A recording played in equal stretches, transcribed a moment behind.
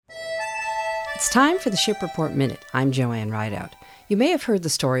It's time for the Ship Report Minute. I'm Joanne Rideout. You may have heard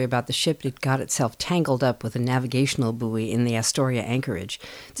the story about the ship that got itself tangled up with a navigational buoy in the Astoria Anchorage.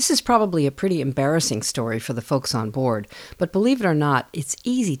 This is probably a pretty embarrassing story for the folks on board, but believe it or not, it's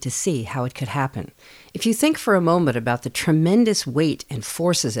easy to see how it could happen. If you think for a moment about the tremendous weight and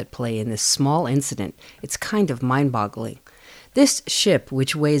forces at play in this small incident, it's kind of mind-boggling. This ship,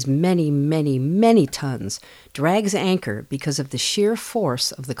 which weighs many, many, many tons, drags anchor because of the sheer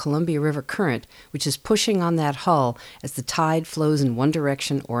force of the Columbia River current, which is pushing on that hull as the tide flows in one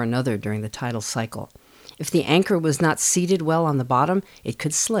direction or another during the tidal cycle. If the anchor was not seated well on the bottom, it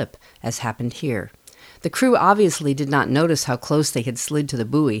could slip, as happened here. The crew obviously did not notice how close they had slid to the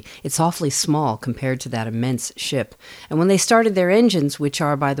buoy. It's awfully small compared to that immense ship. And when they started their engines, which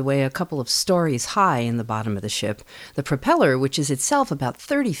are, by the way, a couple of stories high in the bottom of the ship, the propeller, which is itself about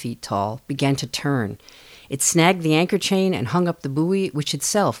 30 feet tall, began to turn. It snagged the anchor chain and hung up the buoy, which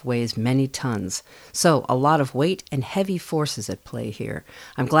itself weighs many tons. So, a lot of weight and heavy forces at play here.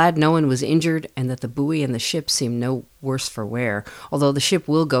 I'm glad no one was injured and that the buoy and the ship seem no worse for wear, although the ship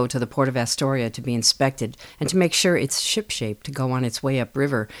will go to the port of Astoria to be inspected and to make sure it's shipshape to go on its way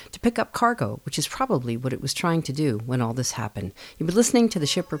upriver to pick up cargo, which is probably what it was trying to do when all this happened. You've been listening to the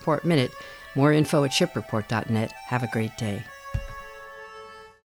Ship Report Minute. More info at shipreport.net. Have a great day.